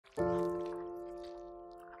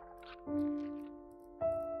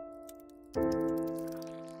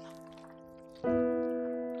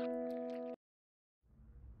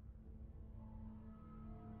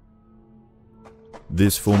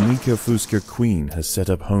This Formica fusca queen has set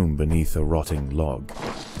up home beneath a rotting log.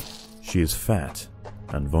 She is fat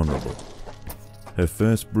and vulnerable. Her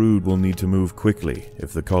first brood will need to move quickly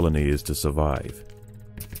if the colony is to survive.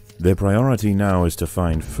 Their priority now is to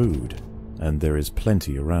find food, and there is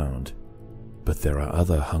plenty around. But there are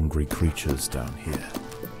other hungry creatures down here.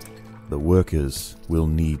 The workers will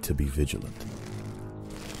need to be vigilant.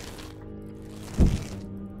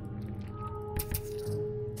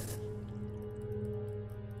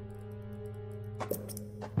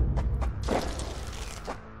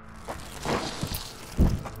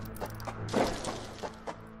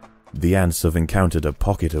 The ants have encountered a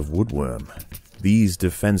pocket of woodworm. These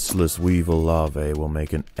defenseless weevil larvae will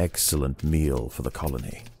make an excellent meal for the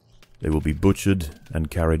colony. They will be butchered and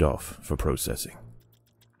carried off for processing.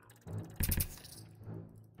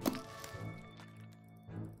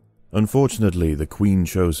 Unfortunately, the queen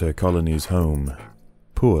chose her colony's home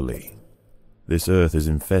poorly. This earth is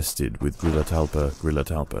infested with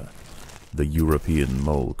Grillotalpa, the European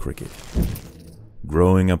mole cricket.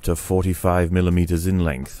 Growing up to 45 millimeters in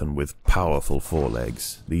length and with powerful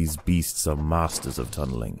forelegs, these beasts are masters of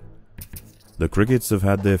tunneling. The crickets have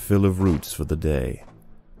had their fill of roots for the day,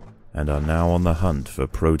 and are now on the hunt for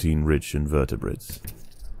protein-rich invertebrates.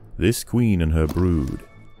 This queen and her brood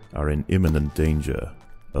are in imminent danger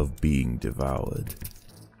of being devoured.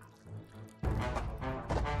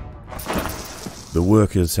 The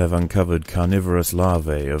workers have uncovered carnivorous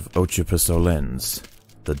larvae of Ocypus olens,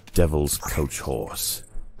 the devil's coach horse.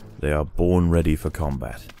 They are born ready for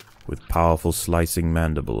combat, with powerful slicing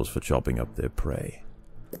mandibles for chopping up their prey.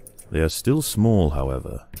 They are still small,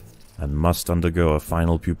 however, and must undergo a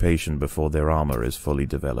final pupation before their armor is fully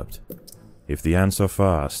developed. If the ants are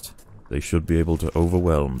fast, they should be able to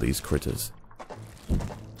overwhelm these critters.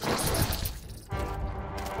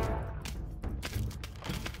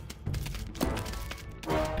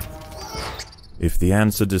 If the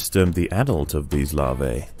ants had disturbed the adult of these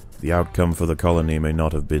larvae, the outcome for the colony may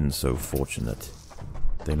not have been so fortunate.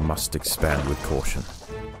 They must expand with caution.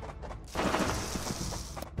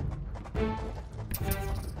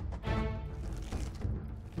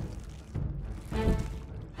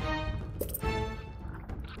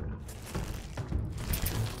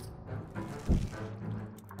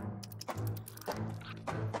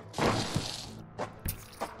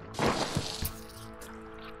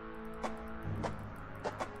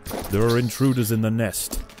 There are intruders in the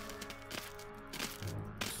nest.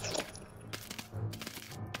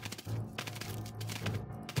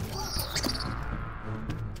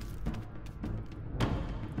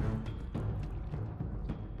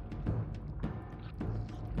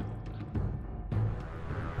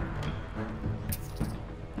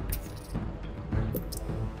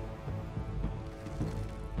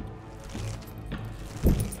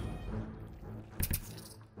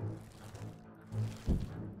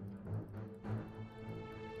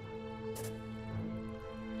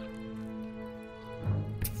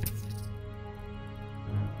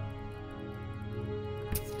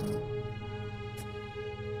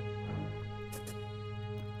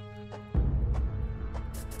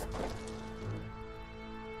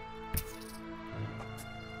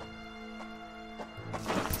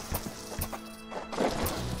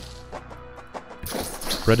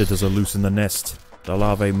 Predators are loose in the nest. The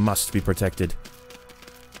larvae must be protected.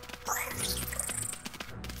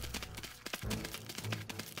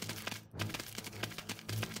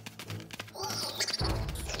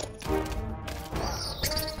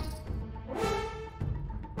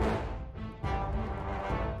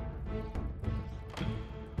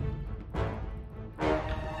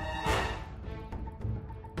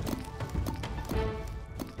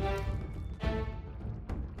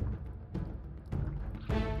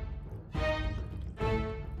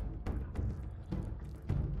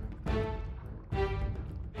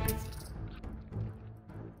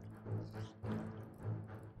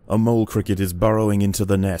 A mole cricket is burrowing into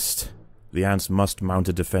the nest. The ants must mount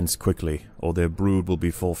a defense quickly, or their brood will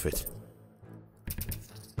be forfeit.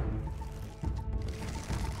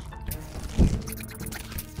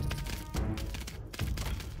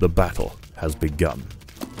 The battle has begun.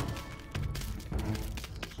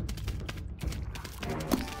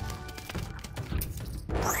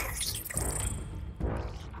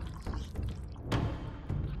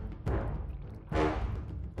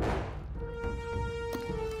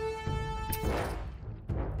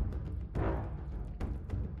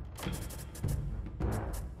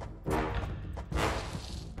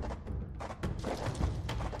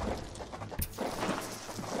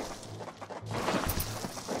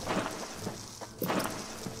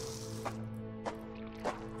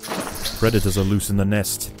 Predators are loose in the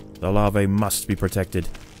nest. The larvae must be protected.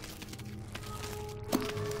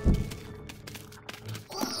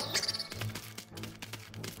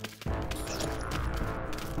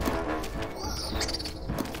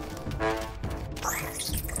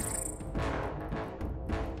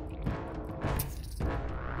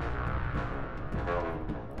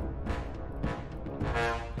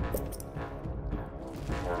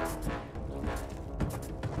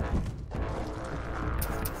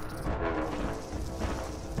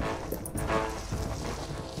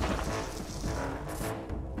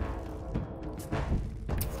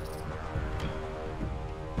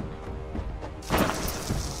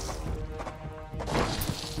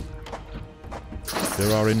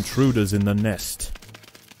 There are intruders in the nest.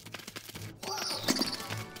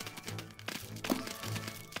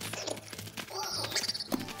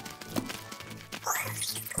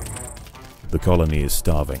 The colony is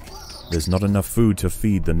starving. There's not enough food to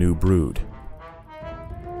feed the new brood.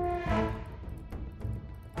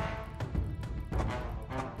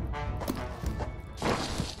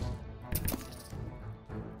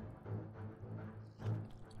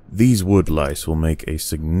 These wood lice will make a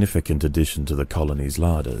significant addition to the colony's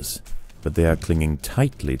larders, but they are clinging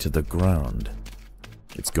tightly to the ground.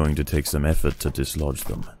 It's going to take some effort to dislodge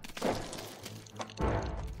them.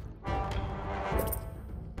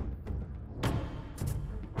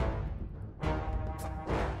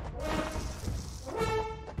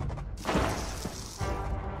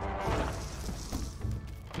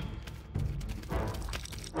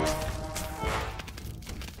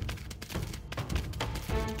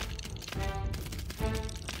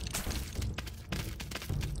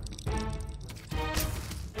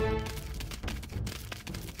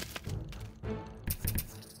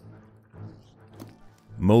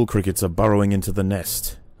 Mole crickets are burrowing into the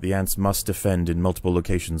nest. The ants must defend in multiple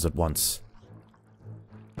locations at once.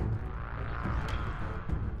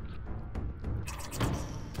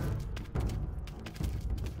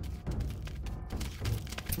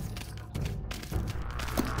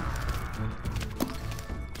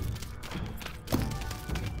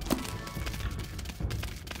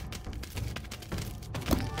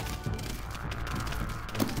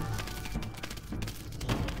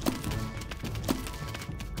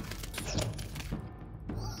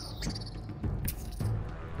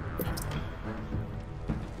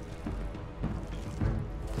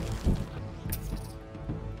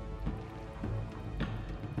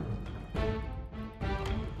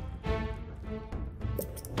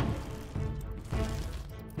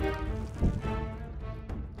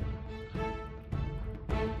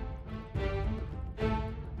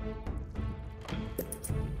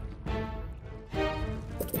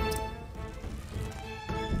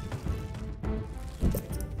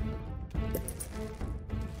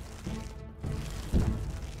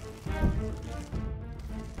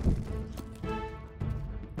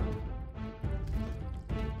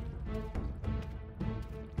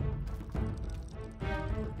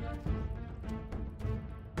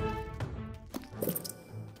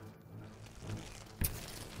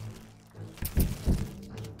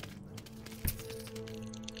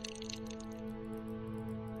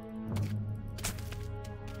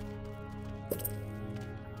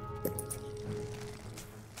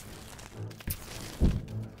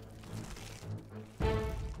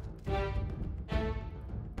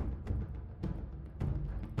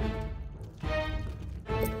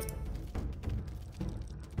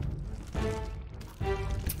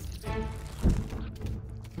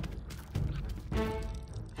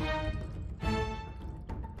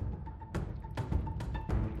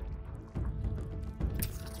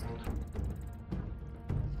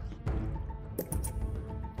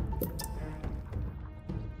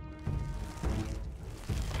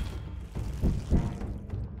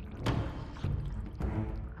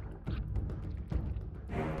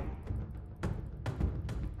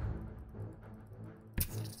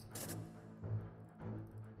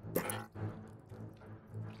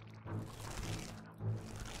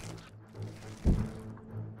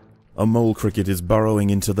 A mole cricket is burrowing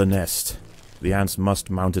into the nest. The ants must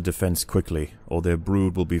mount a defense quickly, or their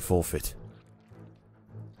brood will be forfeit.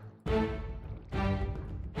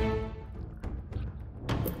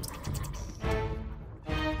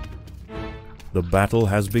 The battle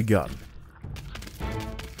has begun.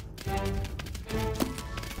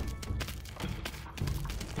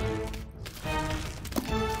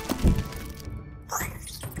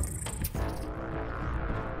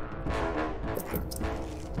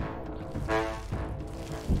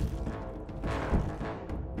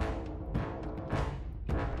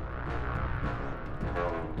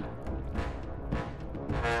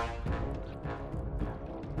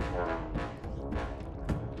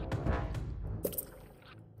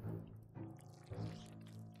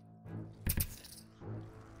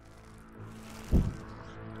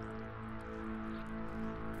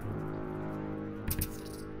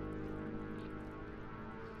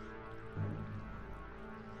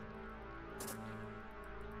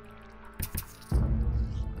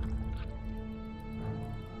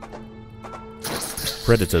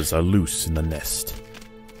 Predators are loose in the nest.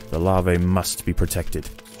 The larvae must be protected.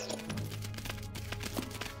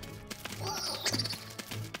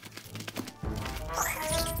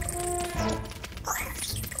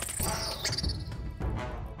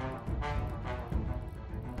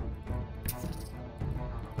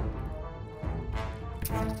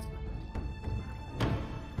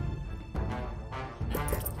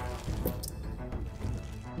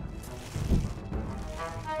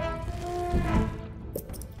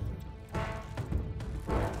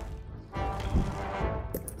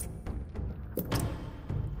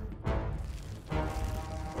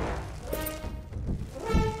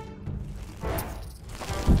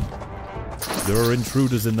 There are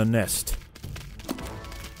intruders in the nest.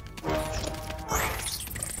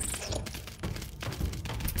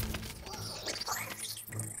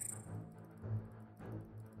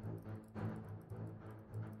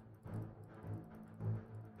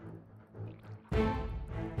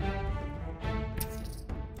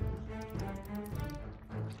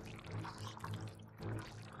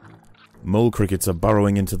 Mole crickets are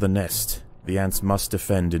burrowing into the nest. The ants must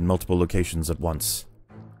defend in multiple locations at once.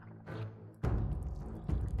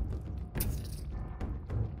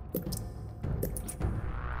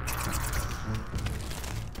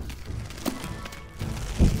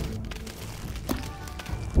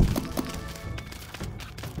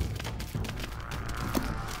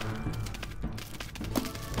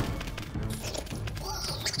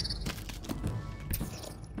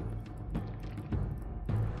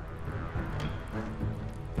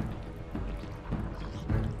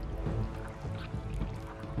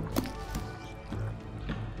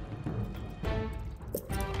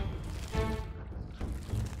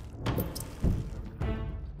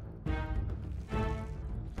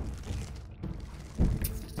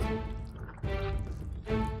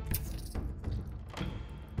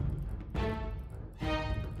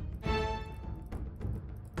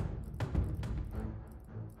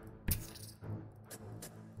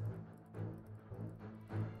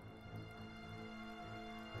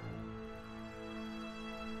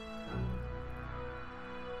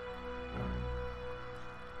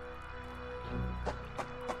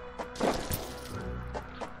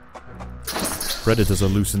 Predators are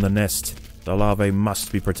loose in the nest. The larvae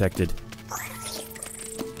must be protected.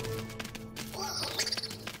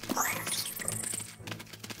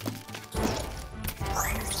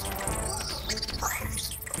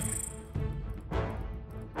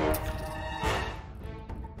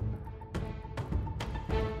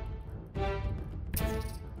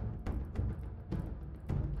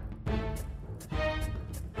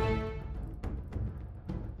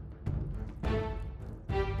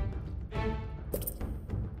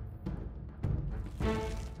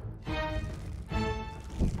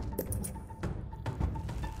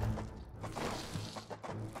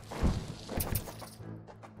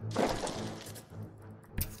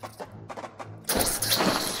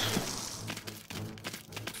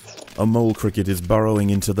 A mole cricket is burrowing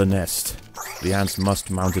into the nest. The ants must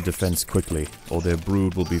mount a defense quickly, or their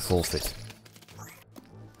brood will be forfeit.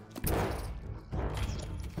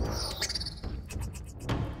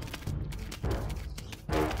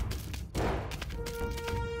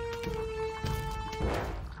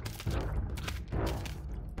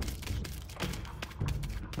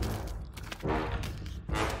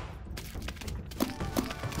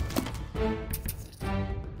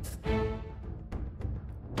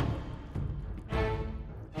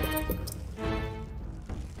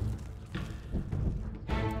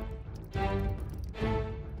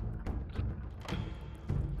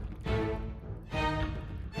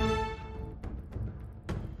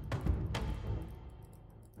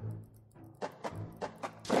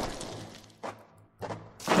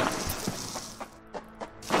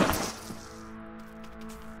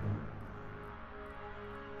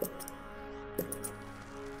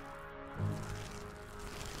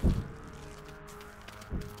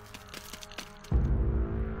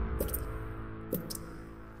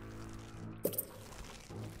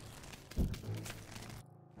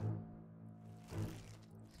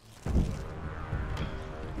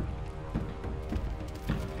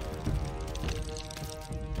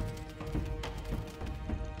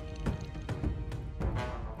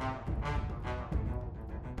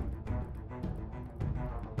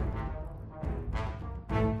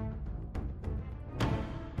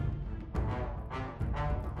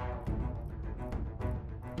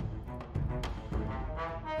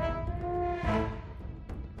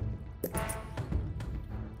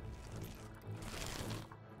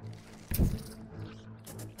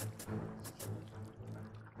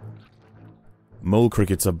 Mole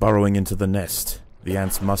crickets are burrowing into the nest. The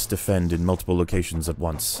ants must defend in multiple locations at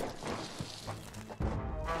once.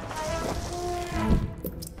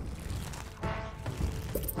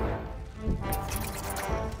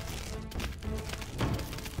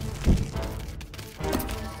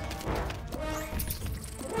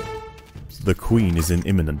 The queen is in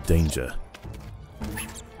imminent danger.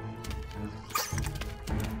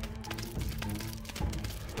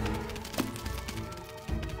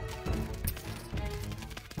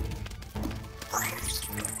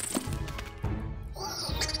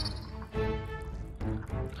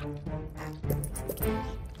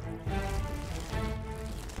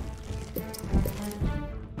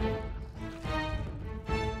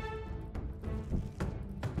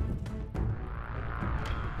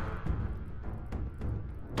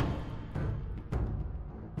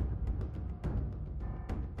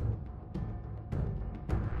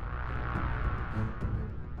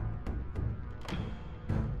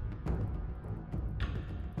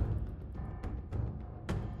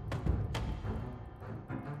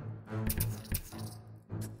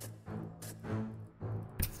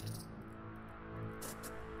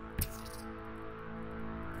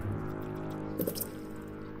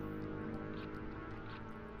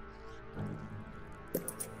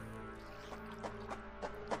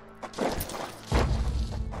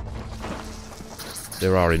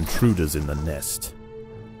 There are intruders in the nest.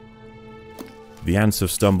 The ants have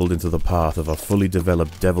stumbled into the path of a fully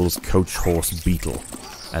developed devil's coach horse beetle,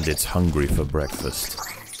 and it's hungry for breakfast.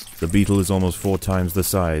 The beetle is almost 4 times the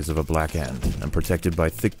size of a black ant, and protected by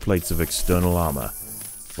thick plates of external armor.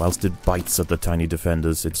 Whilst it bites at the tiny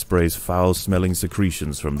defenders, it sprays foul-smelling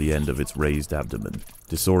secretions from the end of its raised abdomen,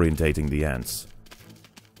 disorientating the ants.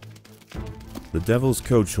 The devil's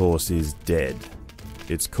coach horse is dead.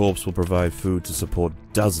 Its corpse will provide food to support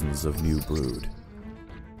dozens of new brood.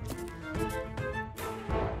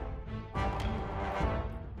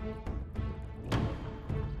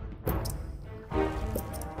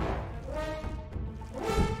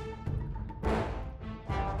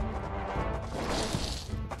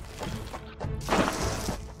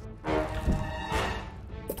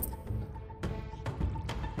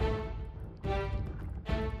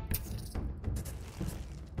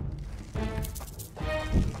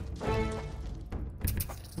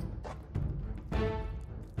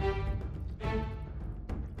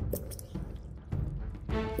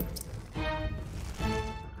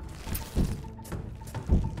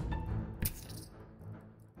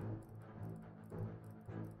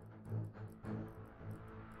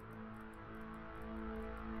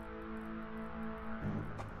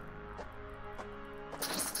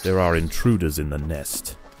 There are intruders in the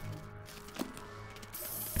nest.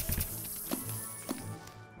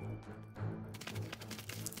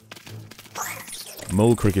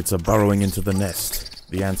 Mole crickets are burrowing into the nest.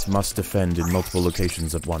 The ants must defend in multiple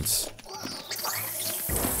locations at once.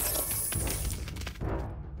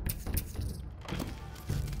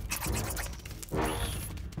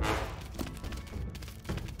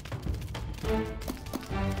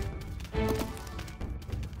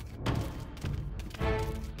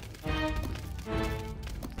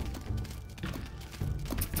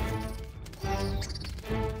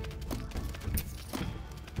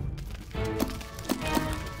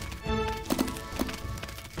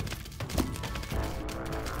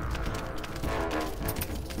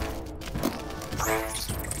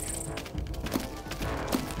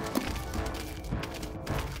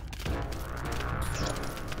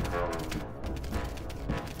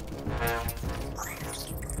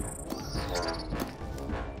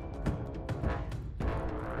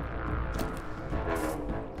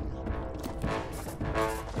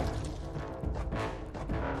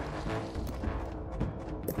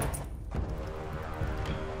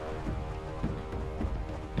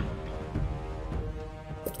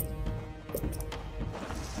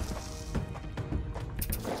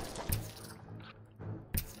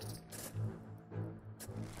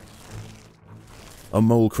 A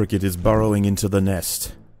mole cricket is burrowing into the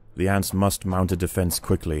nest. The ants must mount a defense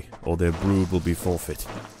quickly, or their brood will be forfeit.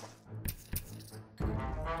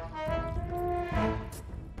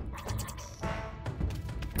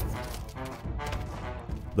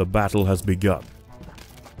 The battle has begun.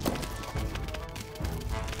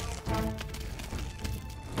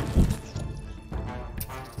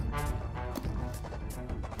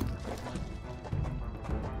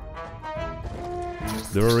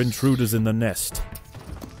 There are intruders in the nest.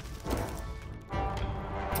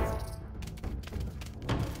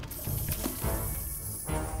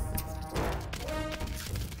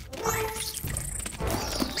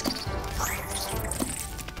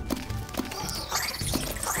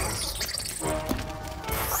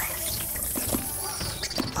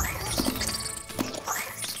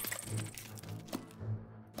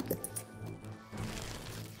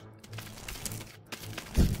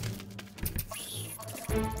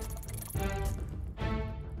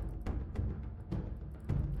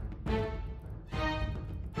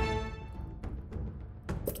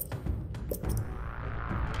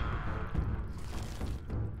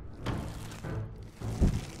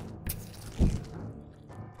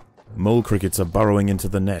 Mole crickets are burrowing into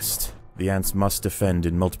the nest. The ants must defend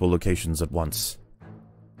in multiple locations at once.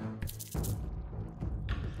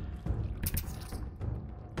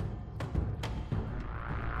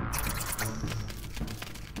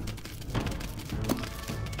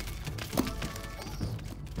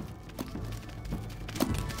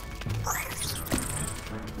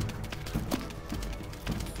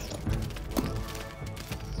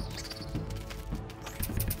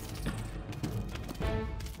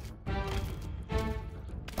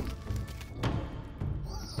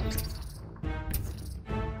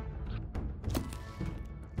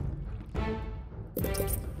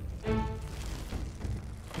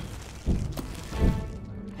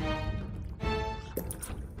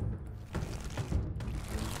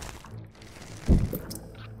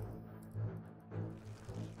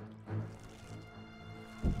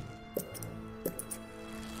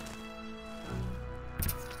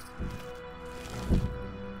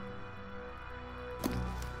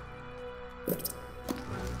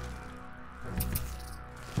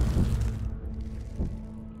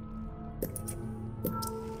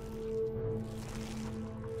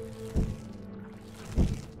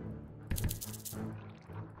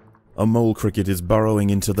 A mole cricket is burrowing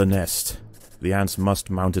into the nest. The ants must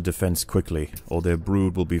mount a defense quickly, or their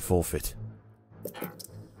brood will be forfeit.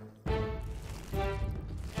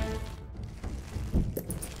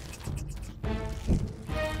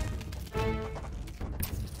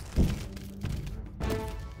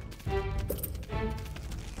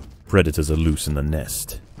 Predators are loose in the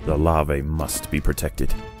nest. The larvae must be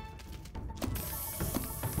protected.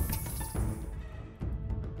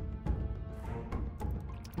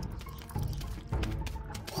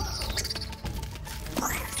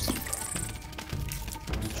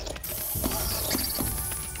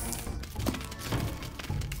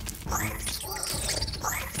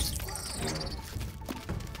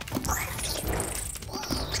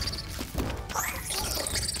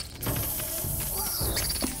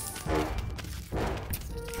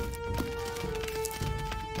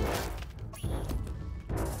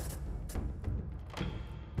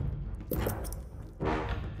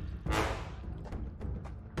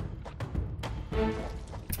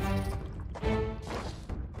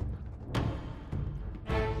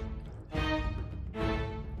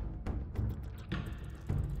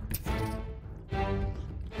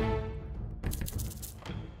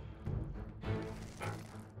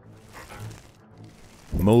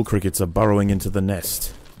 Mole crickets are burrowing into the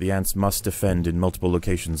nest. The ants must defend in multiple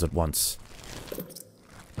locations at once.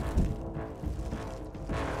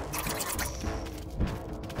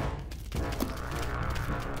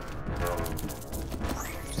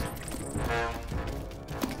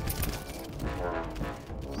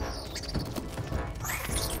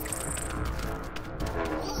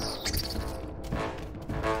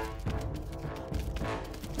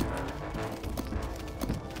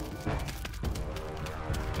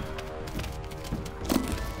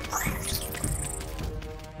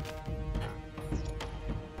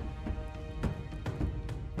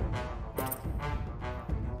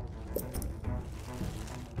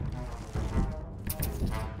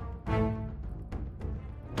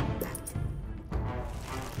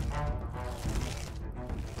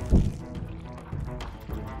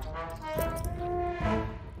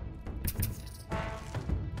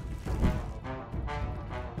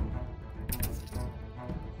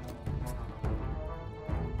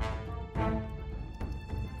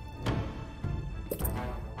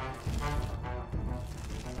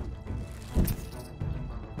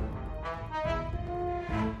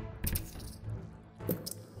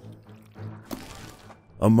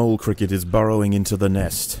 A mole cricket is burrowing into the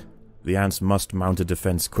nest. The ants must mount a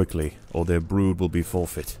defense quickly, or their brood will be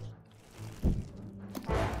forfeit.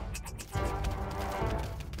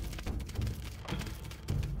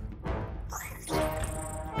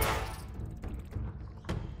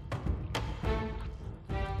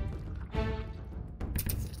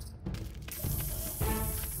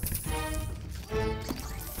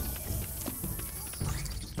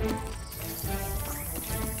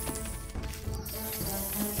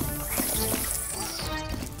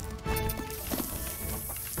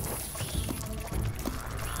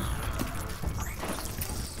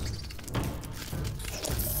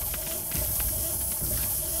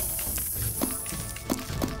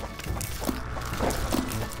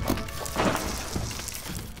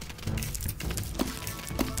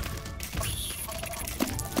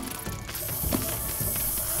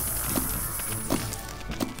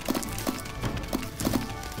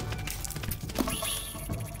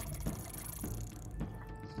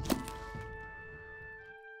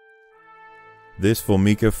 This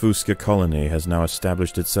Formica fusca colony has now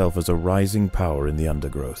established itself as a rising power in the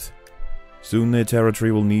Undergrowth. Soon their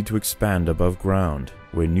territory will need to expand above ground,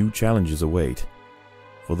 where new challenges await.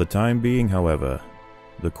 For the time being, however,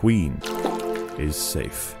 the Queen is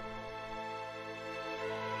safe.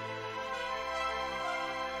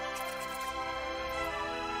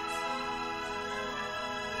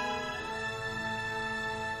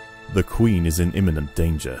 The Queen is in imminent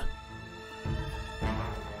danger.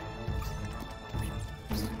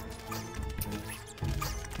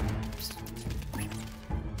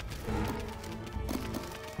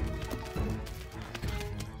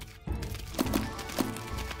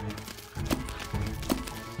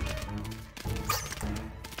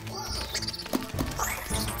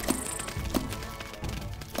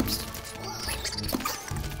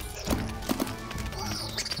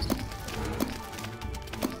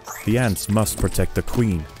 The ants must protect the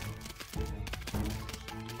Queen.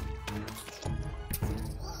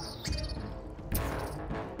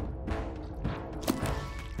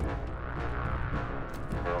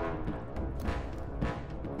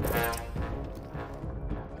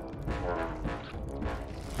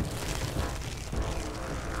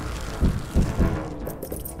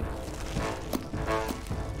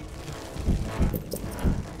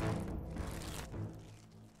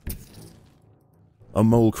 A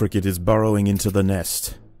mole cricket is burrowing into the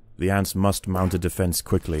nest. The ants must mount a defense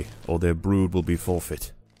quickly, or their brood will be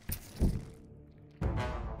forfeit.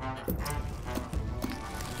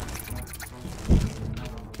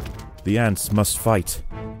 The ants must fight.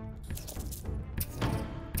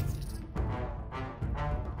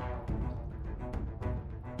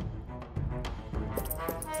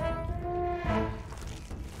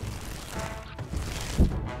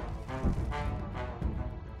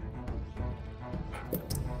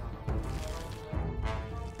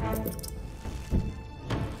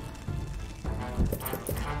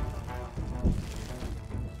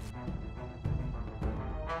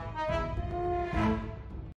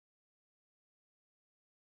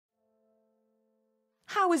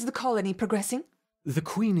 How is the colony progressing? The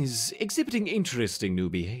Queen is exhibiting interesting new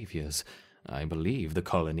behaviors. I believe the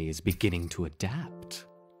colony is beginning to adapt.